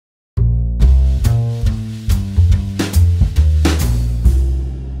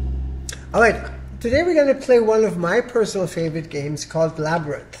All right, today we're going to play one of my personal favorite games called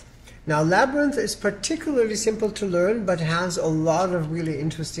Labyrinth. Now, Labyrinth is particularly simple to learn, but has a lot of really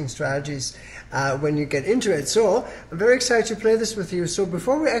interesting strategies when you get into it. So, I'm very excited to play this with you. So,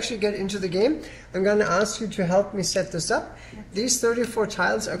 before we actually get into the game, I'm going to ask you to help me set this up. These 34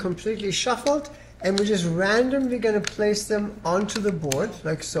 tiles are completely shuffled, and we're just randomly going to place them onto the board,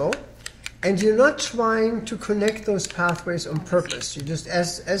 like so. And you're not trying to connect those pathways on purpose. You just,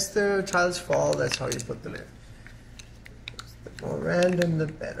 as the tiles fall, that's how you put them in. The more random, the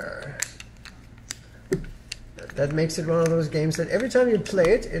better. That makes it one of those games that every time you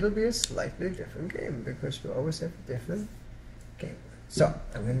play it, it'll be a slightly different game because we always have a different game. So,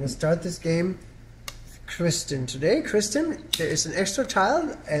 I'm going to start this game with Kristen today. Kristen, there is an extra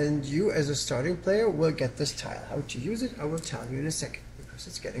tile, and you as a starting player will get this tile. How to use it, I will tell you in a second because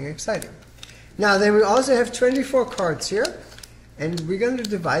it's getting exciting. Now, then we also have 24 cards here, and we're going to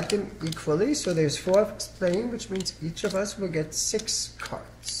divide them equally. So there's 4 of us playing, which means each of us will get 6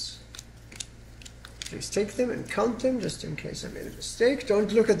 cards. Please take them and count them, just in case I made a mistake.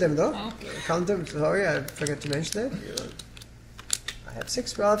 Don't look at them, though. Oh. Count them. Sorry, I forgot to mention that. I have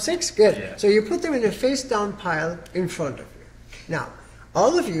 6. We all have 6. Good. Yeah. So you put them in a face-down pile in front of you. Now,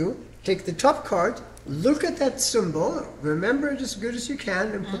 all of you take the top card, look at that symbol, remember it as good as you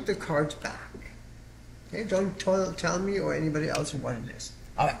can, and put the card back. Okay, don't tell me or anybody else what it is.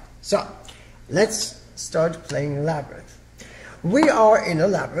 All right, so let's start playing Labyrinth. We are in a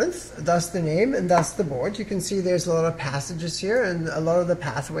labyrinth, thus the name and thus the board. You can see there's a lot of passages here, and a lot of the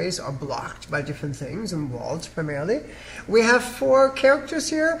pathways are blocked by different things and walls primarily. We have 4 characters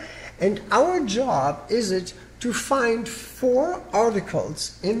here, and our job is it to find 4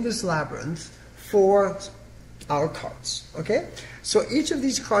 articles in this labyrinth for our cards, okay? So each of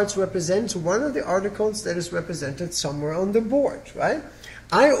these cards represents one of the articles that is represented somewhere on the board, right?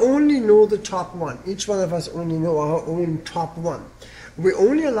 I only know the top one. Each one of us only know our own top one. We're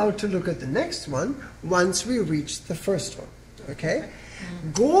only allowed to look at the next one once we reach the first one, okay?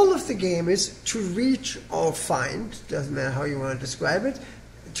 Goal of the game is to reach or find, doesn't matter how you want to describe it,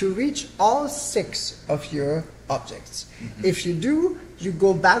 to reach all 6 of your objects. If you do, you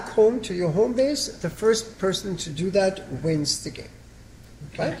go back home to your home base. The first person to do that wins the game.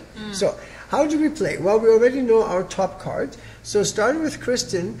 Okay? So, how do we play? Well, we already know our top card. So, starting with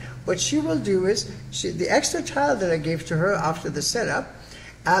Kristen, what she will do is, the extra tile that I gave to her after the setup,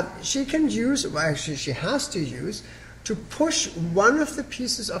 she can use, well, actually she has to use, to push one of the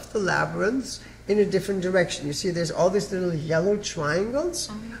pieces of the labyrinth in a different direction. You see there's all these little yellow triangles.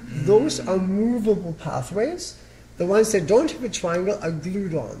 Those are movable pathways. The ones that don't have a triangle are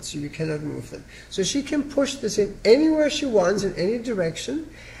glued on, so you cannot move them. So she can push this in anywhere she wants, in any direction,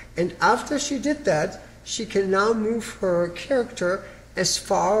 and after she did that, she can now move her character as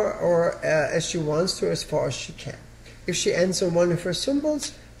far or as she wants to, as far as she can. If she ends on one of her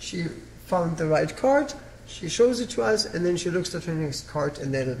symbols, she found the right card, she shows it to us, and then she looks at her next card,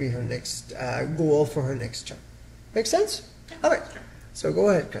 and that'll be her next goal for her next turn. Make sense? All right. So go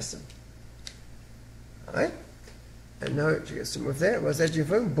ahead, Kristen. All right. And now she gets to move there. Was that your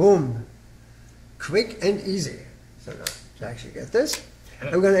phone? Boom. Quick and easy. So now to actually get this,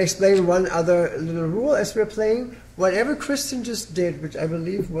 I'm going to explain one other little rule as we're playing. Whatever Kristen just did, which I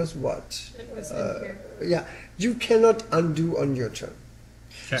believe was what? It was in here. Yeah. You cannot undo on your turn.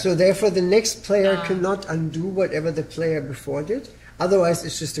 Okay. So therefore the next player cannot undo whatever the player before did. Otherwise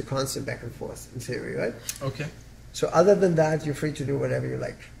it's just a constant back and forth in theory, right? Okay. So other than that, you're free to do whatever you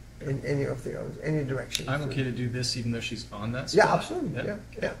like in any direction. I'm okay to do this even though she's on that spot? Yeah, absolutely.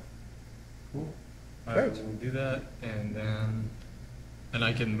 Yeah. Cool. I Great. will do that, and then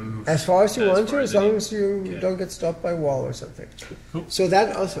I can move as far as you want to, far as long as you don't get stopped by a wall or something. Cool. So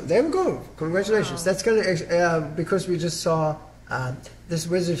that also, there we go. Congratulations. Wow. That's gonna because we just saw this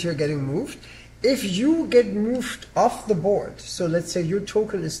wizard here getting moved. If you get moved off the board, so let's say your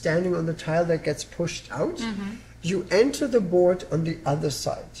token is standing on the tile that gets pushed out, you enter the board on the other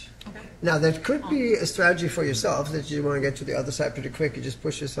side. Okay. Now that could be a strategy for yourself that you want to get to the other side pretty quick. You just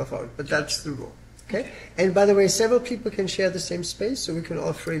push yourself out, but that's the rule. Okay. And by the way, several people can share the same space, so we can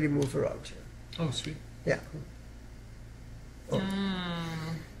all freely move around here. Oh, sweet. Yeah. Oh.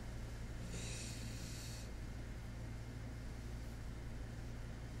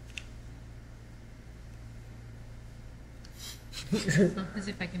 As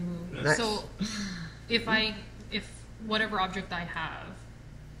if I can move. Nice. So, if whatever object I have,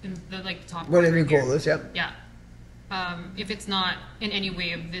 in the top. Whatever your right goal here, is, yeah. Yeah. If it's not in any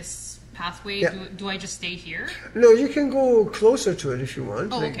way of this pathway, Yeah. do I just stay here? No, you can go closer to it if you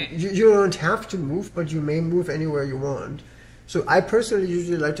want. Oh, okay. You don't have to move, but you may move anywhere you want. So I personally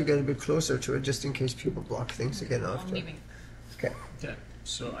usually like to get a bit closer to it, just in case people block things again I'm after. leaving. Okay. Yeah.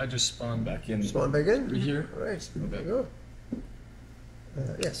 So I just spawn back in. Spawn back in? Through here. All right, there you go.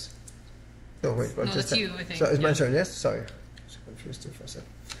 Yes. No, wait. What No, just that's you, I think. So it's my Yeah. turn, yes? Sorry. I was confused you for a second.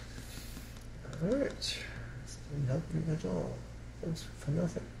 All right. Didn't help me at all. Thanks for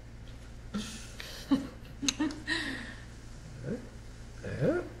nothing.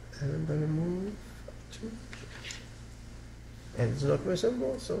 There. And I'm going to move up to... And it's not my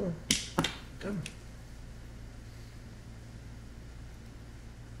symbol, so... Done.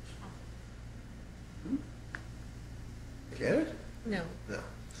 Get it? No. No.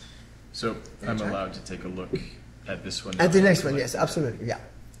 So I'm allowed to take a look at this one. At the now? next one, yes, absolutely, yeah.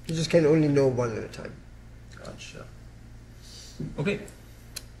 You just can only know one at a time. Gotcha. Okay.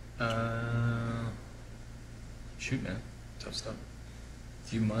 Shoot, man. Tough stuff.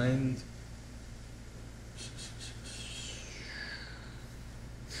 Do you mind?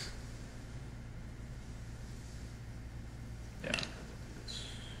 Yeah.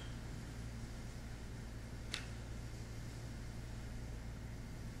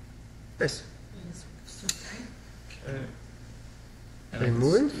 Nice. Okay. Are you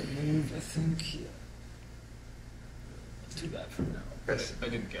moving? Move, I think. Yeah. Let's do that for now. Yes. I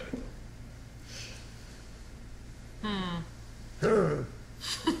didn't get it Hmm.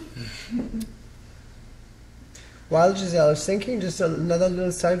 While Giselle is thinking, just another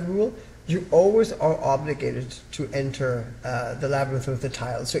little side rule, you always are obligated to enter the labyrinth with the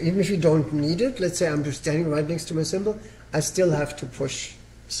tile. So even if you don't need it, let's say I'm just standing right next to my symbol, I still have to push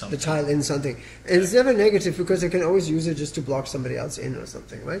Something. the tile in something. And it's never negative because I can always use it just to block somebody else in or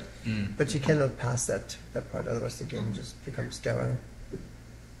something, right? But you cannot pass that part, otherwise the game just becomes sterile.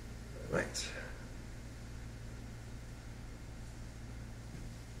 Right.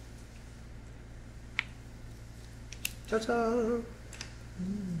 Ta-ta!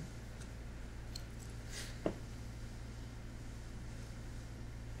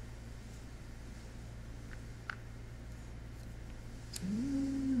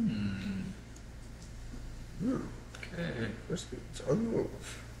 Okay. First it's on the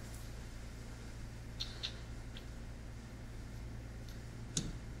move.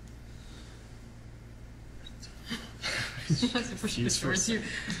 Push this towards you.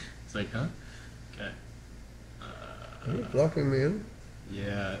 It's like, huh? Okay. Are you blocking me in?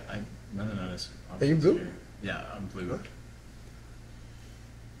 Yeah, none of those. Are you blue? Here. Yeah, I'm blue.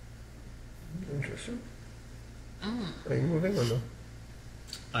 Interesting. Oh, Are you moving or no?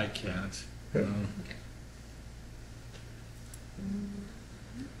 I can't. Yeah. No. okay.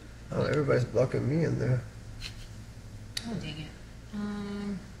 Oh, everybody's blocking me in there. Oh, dang it.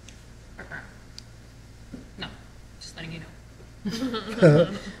 No, just letting you know.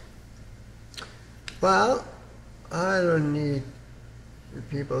 Well, I don't need your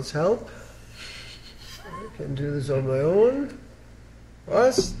people's help. I can do this on my own.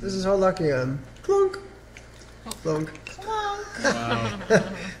 Us, this is how lucky I am. Clunk! Clunk. Wow,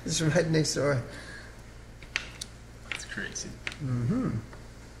 It's right next door. that's crazy. Mm-hmm.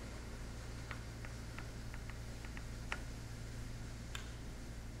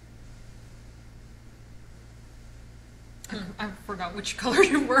 I forgot which color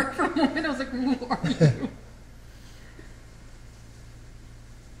you were for a moment. I was like, who are you?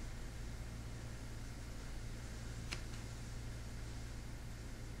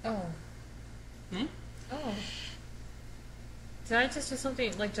 Oh. Hmm? Oh. Did I just do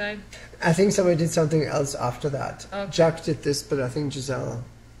something, like, did I? I think somebody did something else after that. Okay. Jack did this, but I think Giselle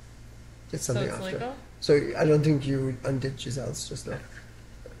did something so it's after. legal? So I don't think you undid Giselle's just now.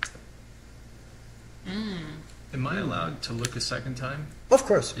 Am I allowed to look a second time? Of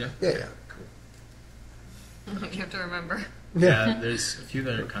course. Yeah? Yeah. Cool. You have to remember. Yeah, there's a few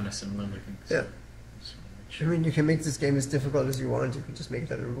that are kind of similar looking. So Yeah. just wanna make I sure. mean, you can make this game as difficult as you want. You can just make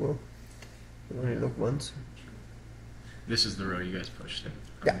that a rule. You only look once. This is the row you guys pushed in.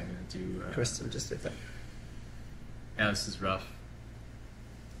 Yeah. I'm gonna do. Kristen just did that. Yeah, this is rough.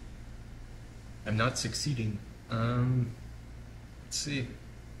 I'm not succeeding. Let's see.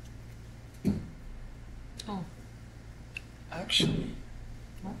 Oh. Actually,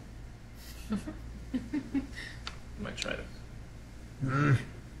 might try to.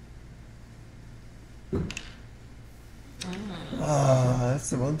 Ah, that's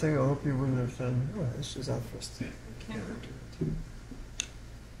the one thing I hope you wouldn't have done. Oh, this is out first.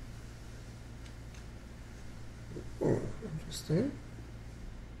 Oh, interesting.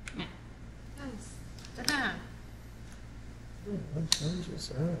 Nice. Ta-da. Oh, what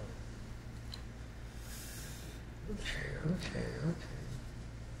changes out? Okay.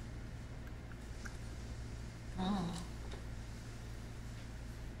 Oh.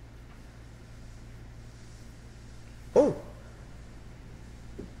 Oh.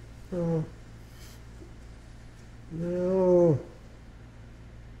 Oh. No.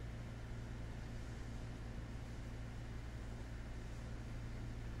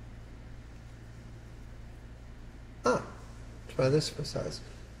 Ah. Try this for size.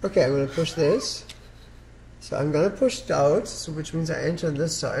 Okay, I'm going to push this. So I'm going to push it out, so which means I enter on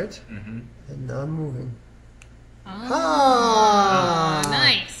this side. And now I'm moving. Oh,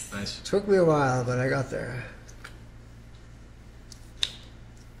 nice. Nice. Took me a while, but I got there.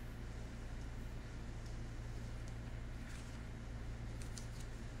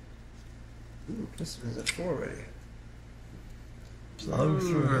 This is a 4 already. Plowing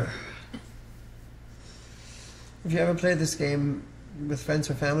through here. If you ever played this game with friends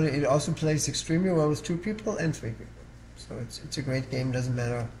or family, it also plays extremely well with 2 people and 3 people. So it's a great game, doesn't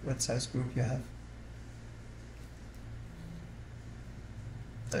matter what size group you have.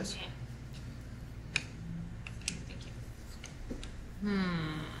 Nice. Thank you.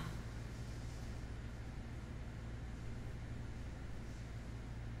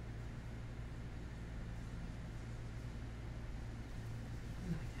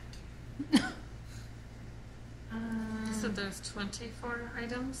 You said there's 24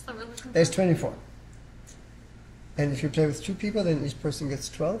 items that we're looking for? There's 24. And if you play with 2 people, then each person gets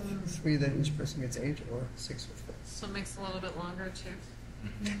 12. 3, then each person gets 8, or 6 or 4. So it makes it a little bit longer too.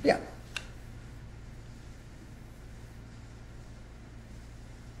 Yeah.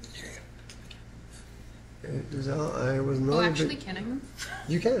 Giselle, I was not Oh, a actually, big... can I move?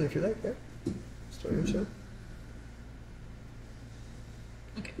 You can if you like, yeah. Start your show.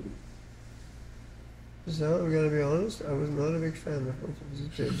 Okay. Giselle, I'm gonna be honest, I was not a big fan of what you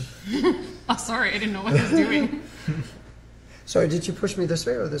just did. Oh, sorry, I didn't know what I was doing. Sorry, did you push me this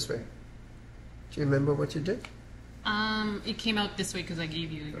way or this way? Do you remember what you did? It came out this way because I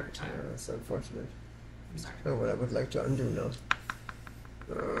gave you your time. Yeah, that's unfortunate. I'm sorry. Oh, what I would like to undo now.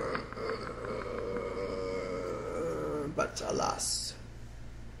 But alas,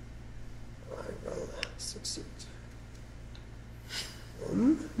 I will succeed.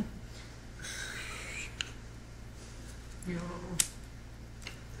 Yo.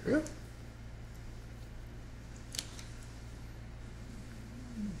 Yeah.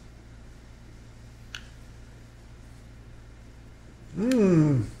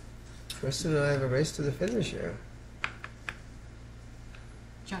 Kristen and I have a race to the finish here.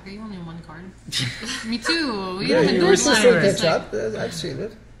 Jack, are you only on 1 card? Me too. We Yeah, haven't you done were still Labyrinth, catch like- up. I've seen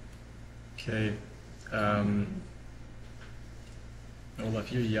it. Okay.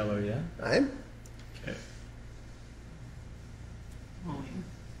 Olaf, you're yellow, yeah? I'm. Okay. Oh,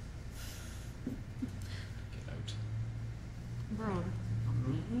 Get out. bro.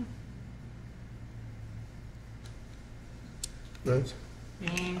 Right.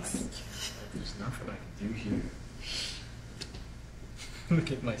 Thanks. There's nothing I can do here.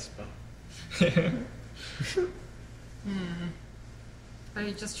 Look at my spell. Are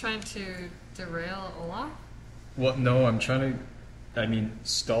you just trying to derail Olaf? Well, no, I'm trying to,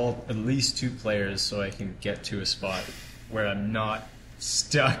 stall at least 2 players so I can get to a spot where I'm not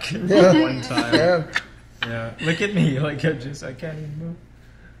stuck at one time. Yeah. Yeah. Look at me, like I can't even move.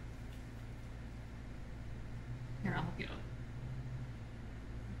 Here, I'll help you out.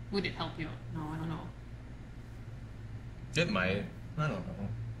 Would it help you out? No, I don't know. It might. I don't know.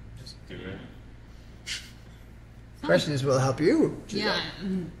 Just do it. Question is, will it help you? Giselle? Yeah,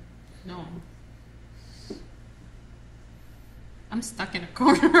 no. I'm stuck in a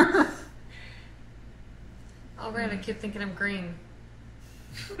corner. Oh right, I keep thinking I'm green.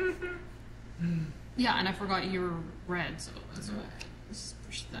 Yeah, and I forgot you were red, so that's why I just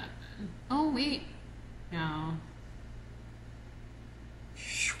pushed that. Oh, wait. No.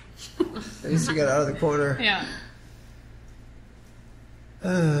 I used to get out of the corner. Yeah. I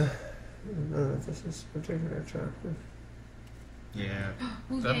don't know if this is particularly attractive. Yeah.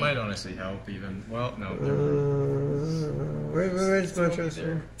 Who's That gay? might honestly help even. Well, no. Wait, it's my Throw me choice there.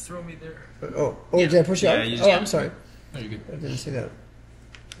 here. Throw me there. Oh, Yeah. did I push you Yeah, out? you Oh, just- I'm sorry. No, you're good. I didn't see that.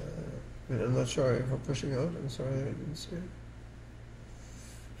 I'm not sure if I'm pushing out. I'm sorry, I didn't see it.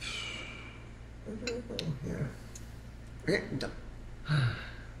 Where do I go here? Okay, done.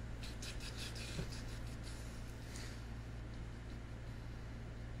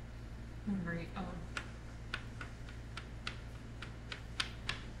 Right. Oh.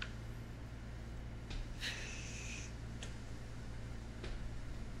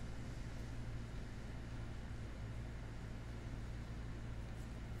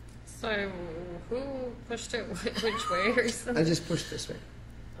 So who pushed it which way or I something? just pushed this way.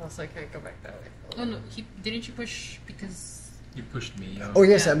 Also, I can't go back that way. Oh no, didn't you push because You pushed me out. Oh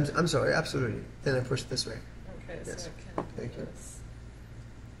yes, Yeah. I'm sorry, absolutely. Then I pushed this way. Okay. Okay, Yes. so I can do Thank you. this.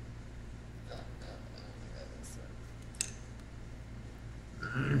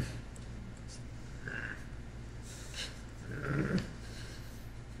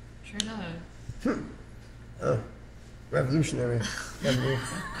 Sure does. Oh, revolutionary.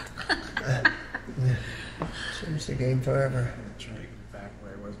 Change the game forever. I'm trying to get back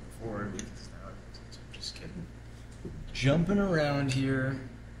where I was before because now I'm just getting jumping around here.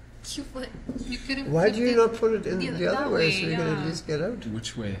 You could have. Why do you not put it in the that other way so way, you can at yeah. least get out?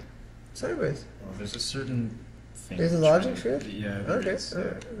 Which way? Sideways. Well, there's a certain thing. There's a to logic try- to it? Yeah. there Okay. is.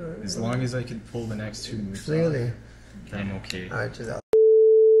 Alright. As long as I can pull the next two moves Clearly. off, I'm okay. Alright, Giselle.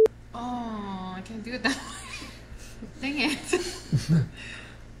 Oh, I can't do it that way. Dang it.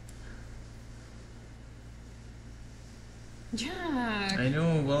 Jack. I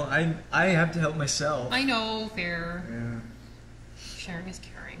know. Well, I have to help myself. I know, fair. Yeah. Sharing is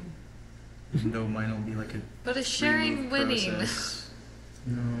caring. Even though mine will be like a. But is sharing three-move winning? process.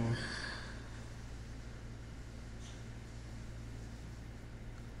 No.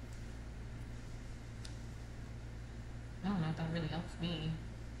 I don't know if that really helps me.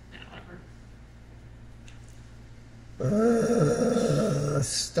 Yeah, whatever.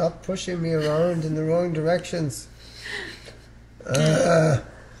 Stop pushing me around in the wrong directions. Ooh.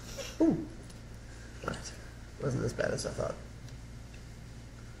 Right. Wasn't as bad as I thought.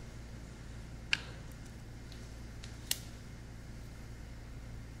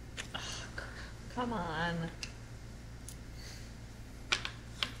 Come on.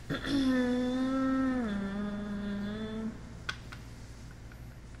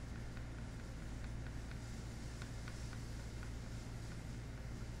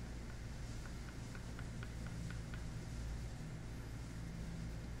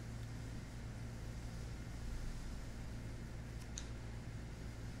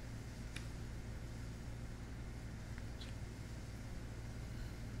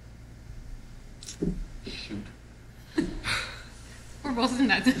 Shoot. We're both in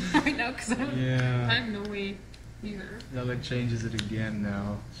that right now because I Yeah. have no way either. Now that changes it again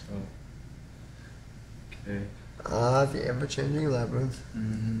now. So. Okay. Ah, the ever-changing labyrinth.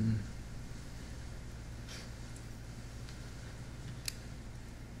 Mm-hmm.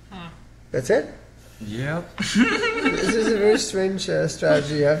 Huh. That's it? Yep. This is a very strange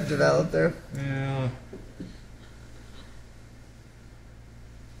strategy you have developed there. Yeah.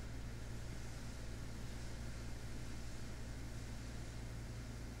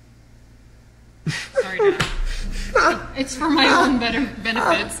 Sorry, Dad. It's for my own better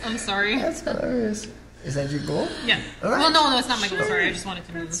benefits. I'm sorry. That's hilarious. Is that your goal? Yeah. All right. Well, no, it's not my goal. Sorry, I just wanted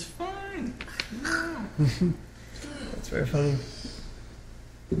to It's move. fine. That's very funny.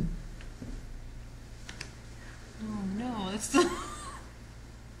 Oh no, that's.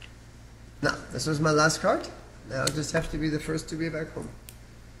 Now, this was my last card. Now I'll just have to be the first to be back home.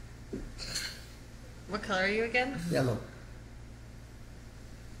 What color are you again? Yellow.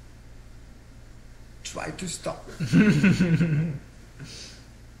 Try to stop. Yeah.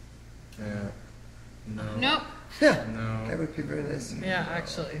 No. Nope. Yeah, No. that would be very nice. Yeah,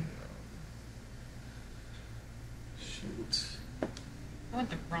 actually. Shoot. I went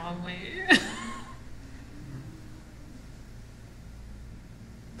the wrong way.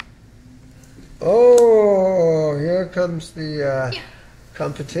 Oh, here comes the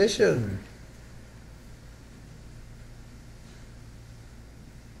competition.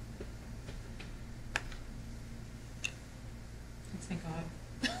 Thank God.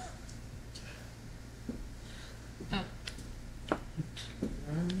 Oh.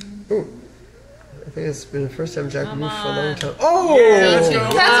 Ooh. I think it's been the first time Jack Come moved for a long on. time. Oh!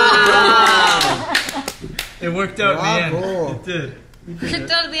 It worked out in the Bravo. end. It did. It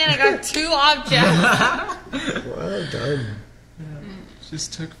does at the end. I got 2 objects. Well done.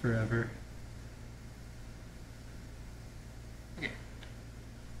 Just took forever.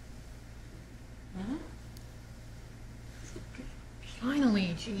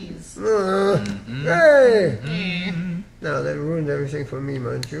 Finally, jeez. Hey! Hey. Now that ruined everything for me,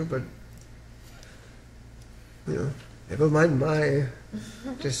 mind you, but you know, never mind my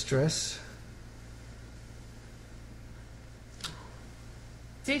distress.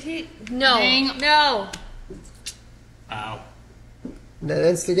 Did he? No. Dang. No. Wow. That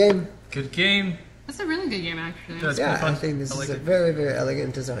ends the game. Good game. That's a really good game, actually. That's Yeah, fun. I think this I is like a it. very, very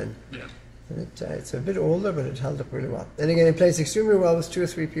elegant design. Yeah. And it's a bit older, but it held up really well. And again, it plays extremely well with 2 or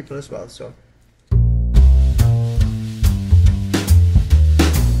 3 people as well, so